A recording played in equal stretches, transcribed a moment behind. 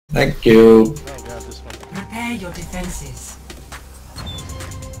Thank you. Oh god, this one. Prepare your defenses.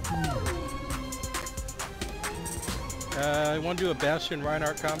 I want to do a Bastion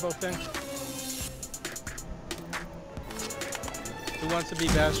Reinhardt combo thing. Who wants to be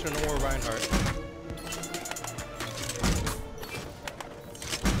Bastion or Reinhardt?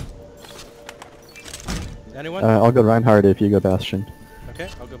 Anyone? I'll go Reinhardt if you go Bastion. Okay,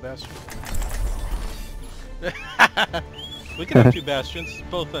 I'll go Bastion. We can have two Bastions,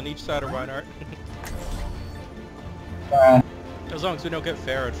 both on each side of Reinhardt. As long as we don't get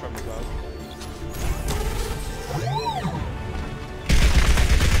Farad from above.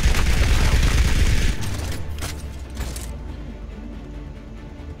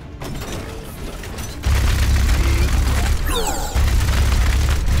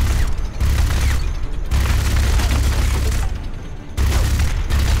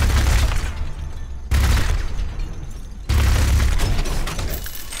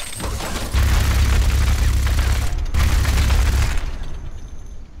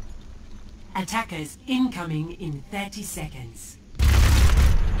 Attackers incoming in 30 seconds.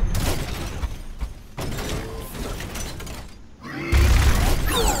 You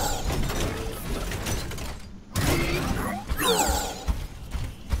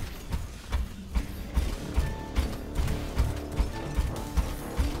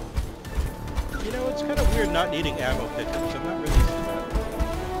know, it's kind of weird not needing ammo pickups. I'm not really used to that.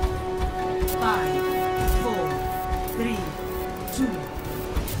 5, 4, 3, 2,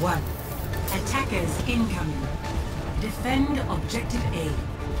 1. Attackers incoming. Defend objective A.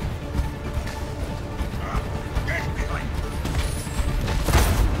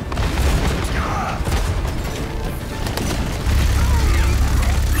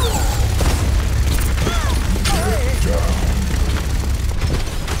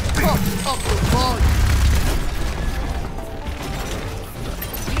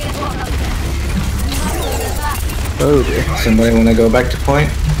 Oh dear. Somebody want to go back to point?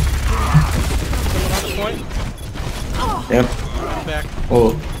 Yep. Back.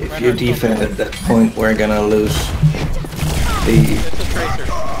 Well, if you defend at that point, we're gonna lose the... It's a tracer.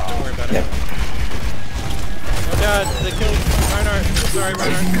 Don't worry about it. Yep. Oh god, they killed Reinhardt. Sorry,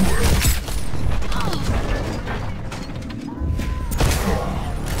 Reinhardt.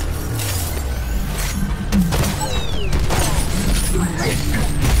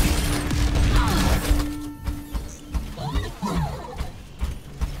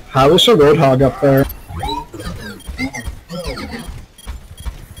 How is the Roadhog up there?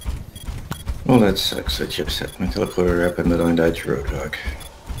 Well, that sucks that you set my teleporter up and then I died to Roadhog.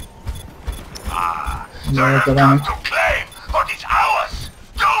 No, go down. To claim what is ours.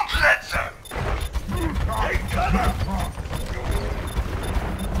 Don't let them.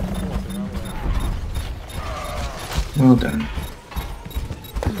 Well done.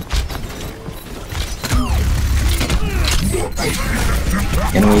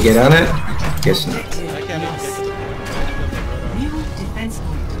 Can we get on it? Guess not. I can't even get New defense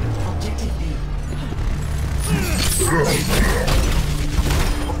point. Objective B.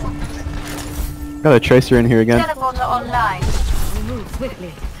 Got a tracer in here again. Teleporter online. Move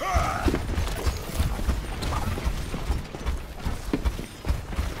swiftly.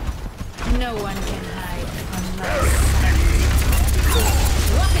 No one can hide from my sight.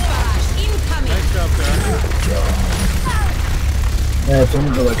 Rocket barrage incoming. Nice job, there. Yeah, it's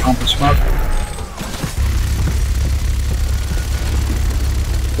only really compass smoke.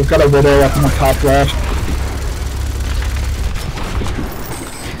 We've got a widow up in the top left.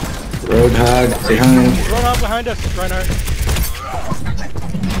 Roadhog behind. Roadhog behind us, Reinhardt.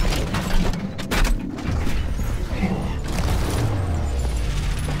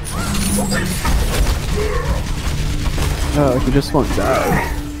 Oh, he just won't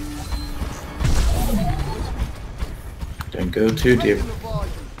die. Don't go too deep.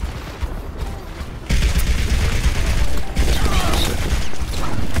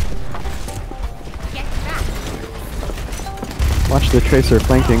 Watch the tracer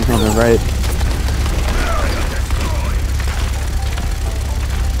flanking on the right.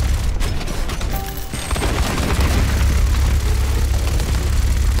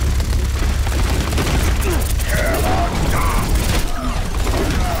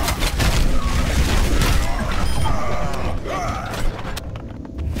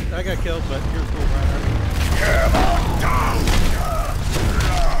 I got killed, but you're cool, Reinhardt.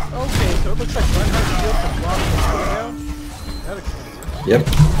 Okay, so it looks like Reinhardt's shield can block the fire down. That explains it. Yep. I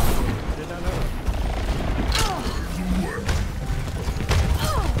did not know that.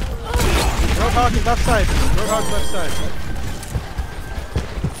 Roadhog is left side. Roadhog left side.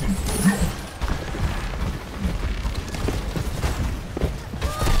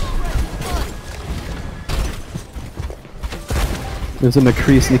 There's a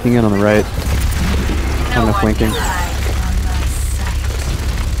McCree sneaking in on the right. Kind of flanking.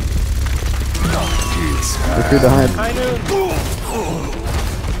 McCree behind. I knew. You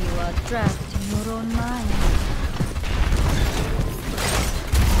are trapped in your own mind.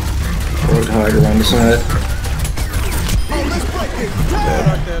 Roadhog around the side.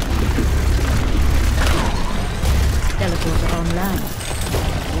 Not dead. Teleporter online.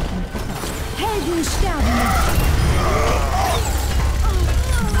 Helden sterben nicht.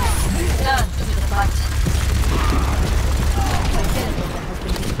 Done to the fight. My teleporter has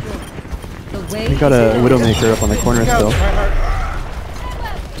been destroyed. The way We got a Widowmaker up on the corner Go, still. Reinhardt.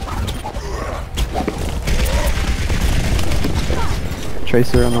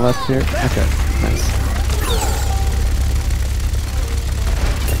 Tracer on the left here. Okay, nice.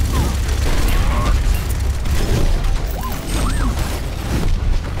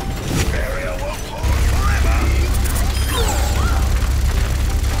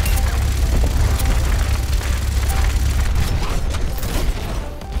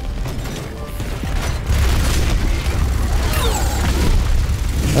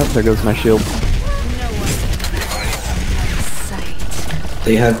 Oh, there goes my shield.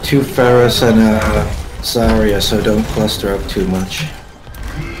 They have 2 Pharahs and a Zarya, so don't cluster up too much.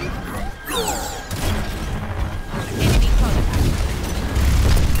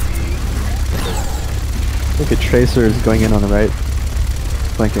 I think a Tracer is going in on the right.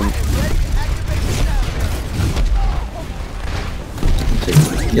 Flanking.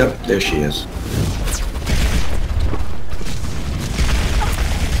 Yep, there she is.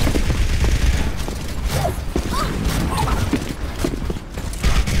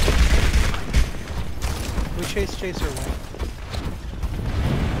 We chase Chaser away.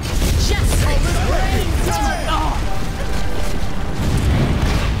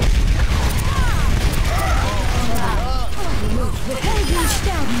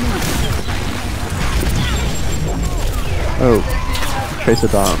 Oh, Tracer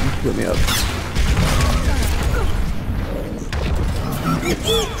bomb. Get me up.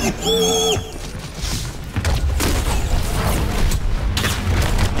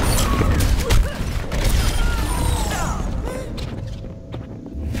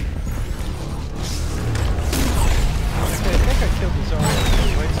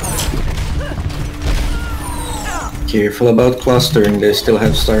 Careful about clustering, they still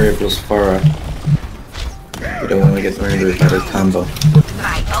have Zarya plus Pharah. You don't want to get murdered by the combo.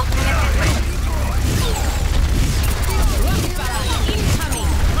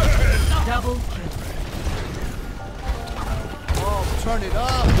 Double kill. Turn it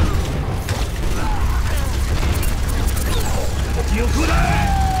up!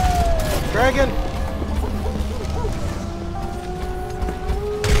 Dragon!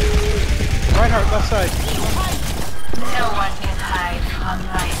 Reinhardt, left side. No one can hide from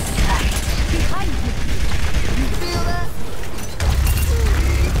my sight. Behind you. You feel that?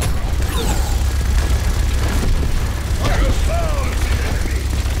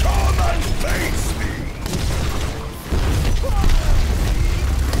 Come and face me!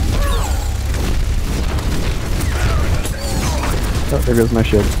 Oh, there goes my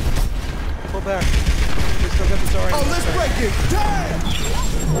shield. Pull back. We still got the Zarya. Oh, let's break it! Damn!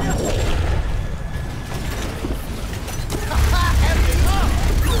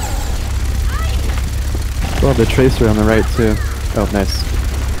 Well, the Tracer on the right too. Oh, nice.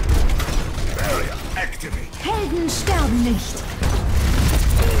 Barrier activate! Helden sterben nicht.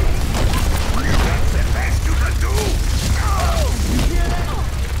 That's the best you can do!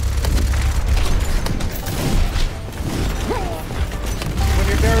 When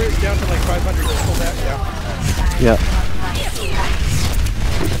your barrier's down to like 500, just pull back. Yeah. Yeah.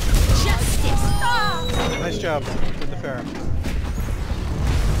 Nice job with the Pharah.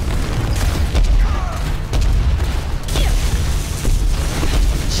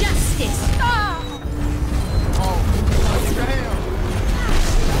 Justice.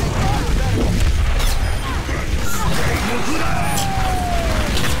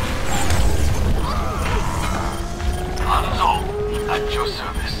 Hanzo, at your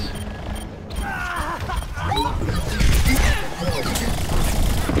service.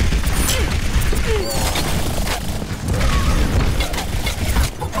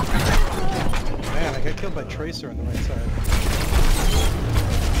 Man, I got killed by Tracer on the right side.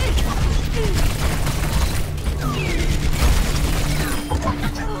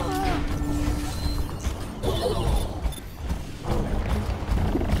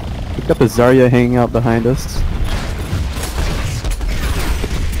 Picked up a Zarya hanging out behind us.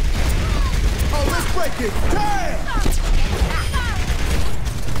 Oh, let's break it! Damn!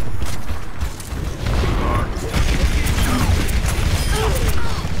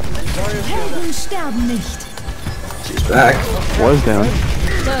 sterben nicht. She's back. Was down.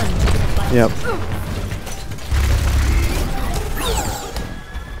 Done. Yep.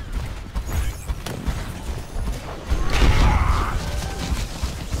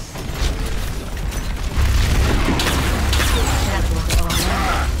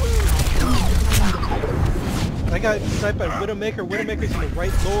 I got sniped by Widowmaker. Widowmaker's in the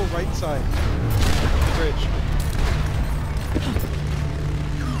right, lower right side. The bridge.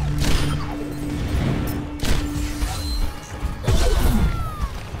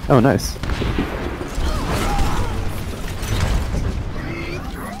 Oh, nice.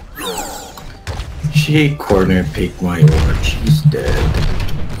 She corner picked my ward. She's dead.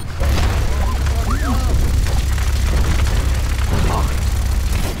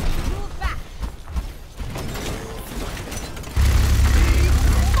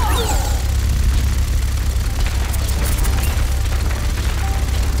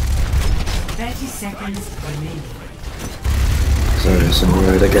 Seconds remaining. Sorry, some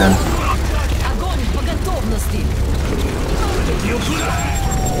word again.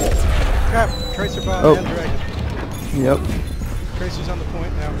 Crap! Tracer bot Oh. and dragon. Yep. Tracer's on the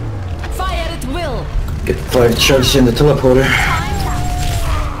point now. Fire at will. Get 5 charges in the teleporter.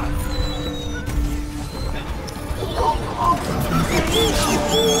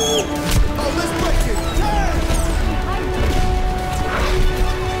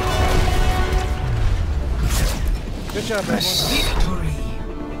 Good job, Nice. Victory.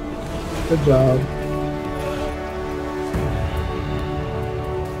 Good job.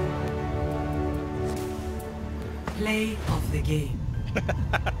 Play of the game.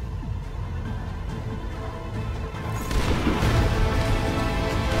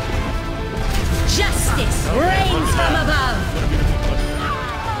 Justice reigns from above.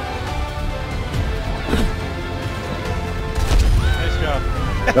 Nice job.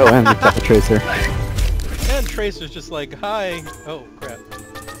 Oh, and we got the tracer. And Tracer's just like, hi. Oh, crap.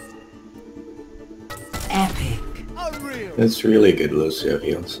 Epic. That's really good, Lucio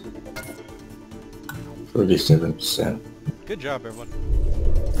heals. 47%. Good job, everyone.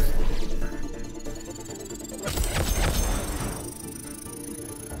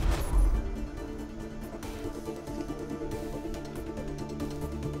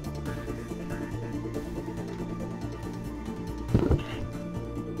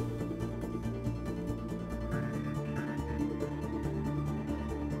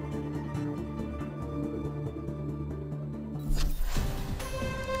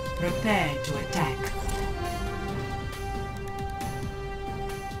 Prepare to attack.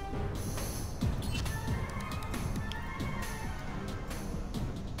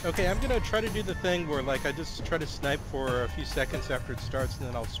 Okay, I'm gonna try to do the thing where, like, I just try to snipe for a few seconds after it starts, and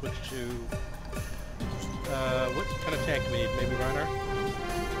then I'll switch to... what kind of tank do we need? Maybe Reinhardt?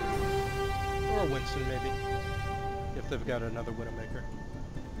 Or Winston, maybe. If they've got another Widowmaker.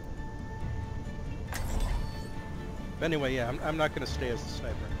 But anyway, yeah, I'm not gonna stay as the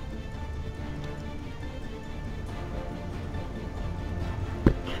sniper.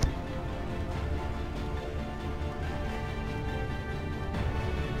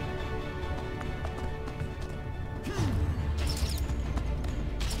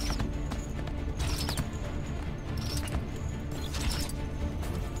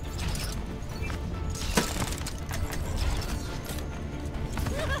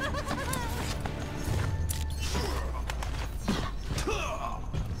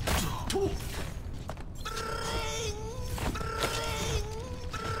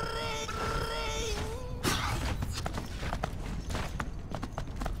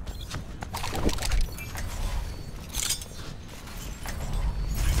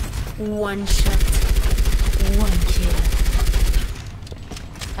 One shot, one kill.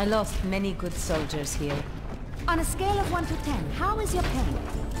 I lost many good soldiers here. On a scale of 1 to 10, how is your pain?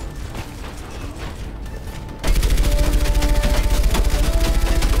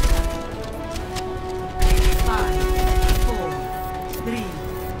 Five, 4, 3,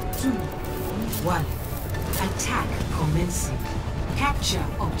 2, 1. Attack commencing. Capture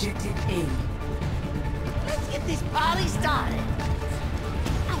objective A. Let's get this party started.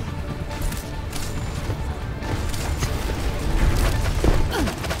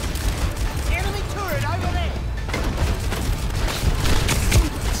 Enemy turret over there!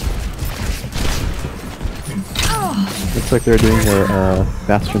 Looks like they're doing their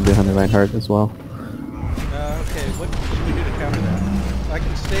Bastion behind the Reinhardt as well. Okay, what should we do to counter that? I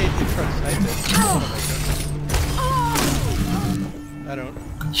can stay and try to snipe it. I don't...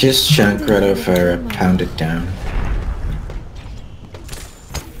 Just chunk right of her, pound it down.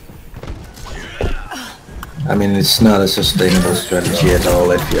 I mean, it's not a sustainable strategy at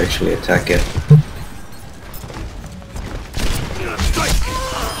all if you actually attack it.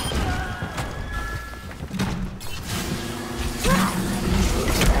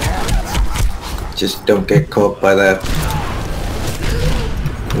 Just don't get caught by that.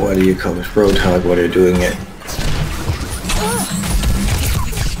 What do you call it? Roadhog while you're doing it.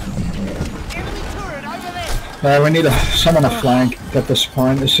 We need someone to flank at this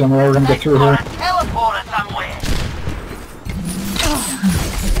point. There's some way we're gonna get through here. Teleporter somewhere.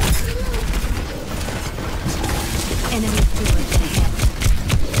 Enemy turret ahead.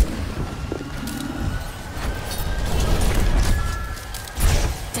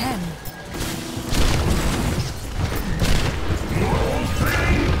 Damn.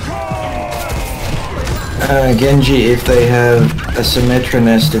 Genji, if they have a Symmetra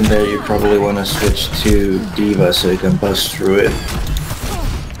nest in there, you probably want to switch to D.Va so you can bust through it.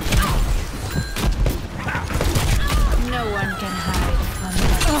 No one can hide from me.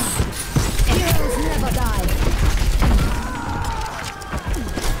 Heroes never die.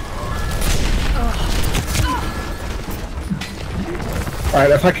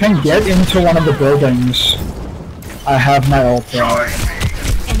 Alright, if I can get into one of the buildings, I have my ult out.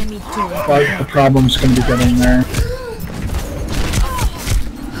 Enemy turret. But the problem's gonna be getting there.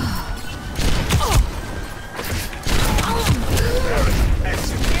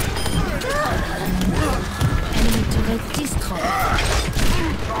 Enemy turret destroyed.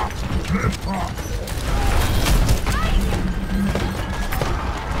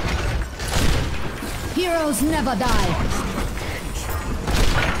 Heroes never die.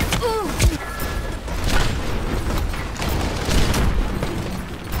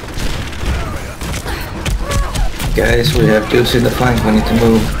 Guys, we have dudes in the flank, we need to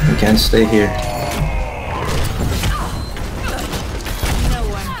move. We can't stay here. No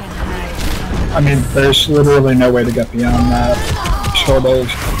one can hide. I mean, there's literally no way to get beyond that. Short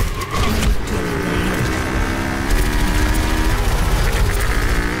of.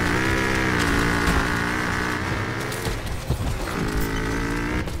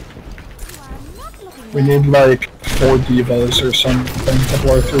 We need like 4 divas or something to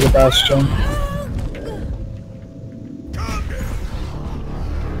blow through the bastion.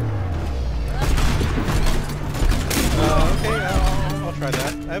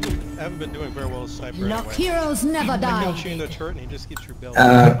 I haven't been doing very well as sniper anyway. Heroes never I die. killed shooting the turret and he just keeps rebelling.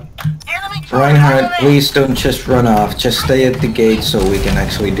 Reinhardt, please don't just run off. Just stay at the gate so we can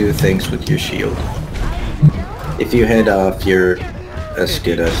actually do things with your shield. If you head off, you're as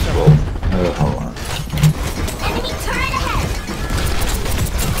good as well. Oh, hold on.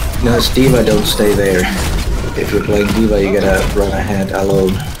 No, it's D.Va, don't stay there. If you're playing D.Va, you gotta run ahead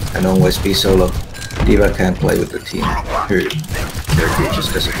alone and always be solo. D.Va can't play with the team. Her character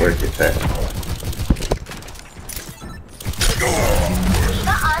just doesn't work with that.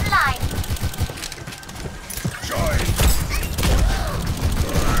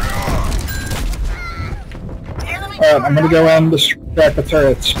 Alright, I'm gonna go in, distract the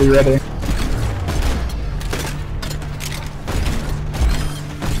turrets, be ready.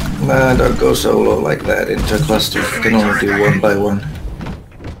 Nah, don't go solo like that into a cluster. You can only do one by one.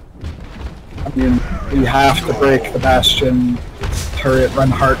 I mean, we have to break the bastion, turret, run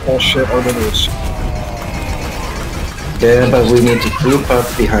heart bullshit, or lose. Yeah, but we need to group up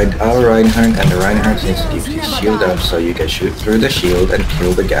behind our Reinhardt, and the Reinhardt needs to keep his shield up so you can shoot through the shield and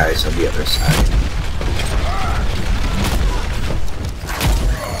kill the guys on the other side.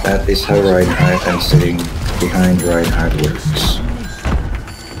 That is how Reinhardt and sitting behind Reinhardt works.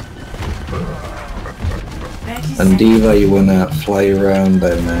 On D.Va you wanna fly around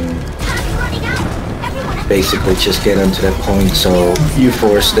them and basically just get onto that point so you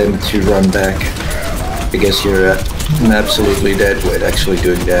force them to run back because you're absolutely dead with actually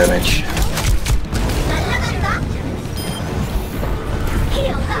doing damage.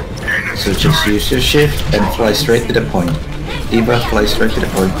 So just use your shift and fly straight to the point. D.Va, fly straight to the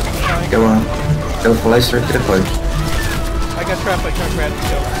point. Go on. Go fly straight to the point. I got trapped by Junkrat.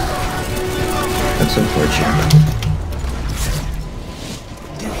 That's unfortunate.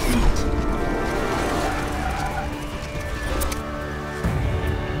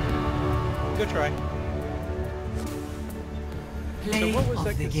 Good try. So what was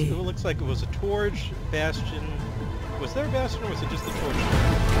that? It looks like it was a Torch, Bastion. Was there a Bastion or was it just the Torch?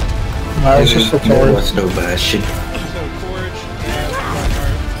 No, it's just the There torch. was no Bastion. So Torch and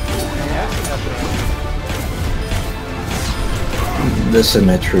Reinhardt. The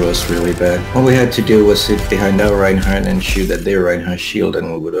Symmetra was really bad. All we had to do was sit behind our Reinhardt and shoot at their Reinhardt shield and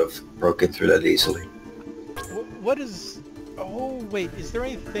we would have broken through that easily. What is... Oh, Oh, wait, is there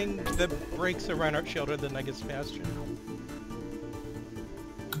anything that breaks a Reinhardt shield other than I guess Bastion?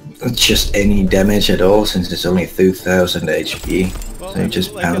 It's just any damage at all, since it's only 2000 HP. Well, So you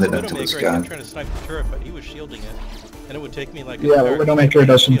just like, pound as it a until it's Widowmaker, I kept gone. trying to snipe the turret, but he was shielding it. And it would take me like a Yeah, entire but Widowmaker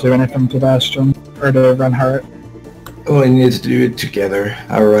doesn't do anything to Bastion, or to Reinhardt. Oh, you need to do it together.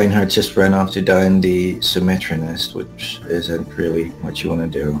 Our Reinhardt just ran off to die in the Symmetra nest, which isn't really what you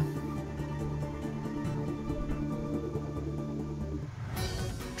want to do.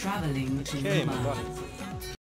 Traveling to Okay, Luma. move on.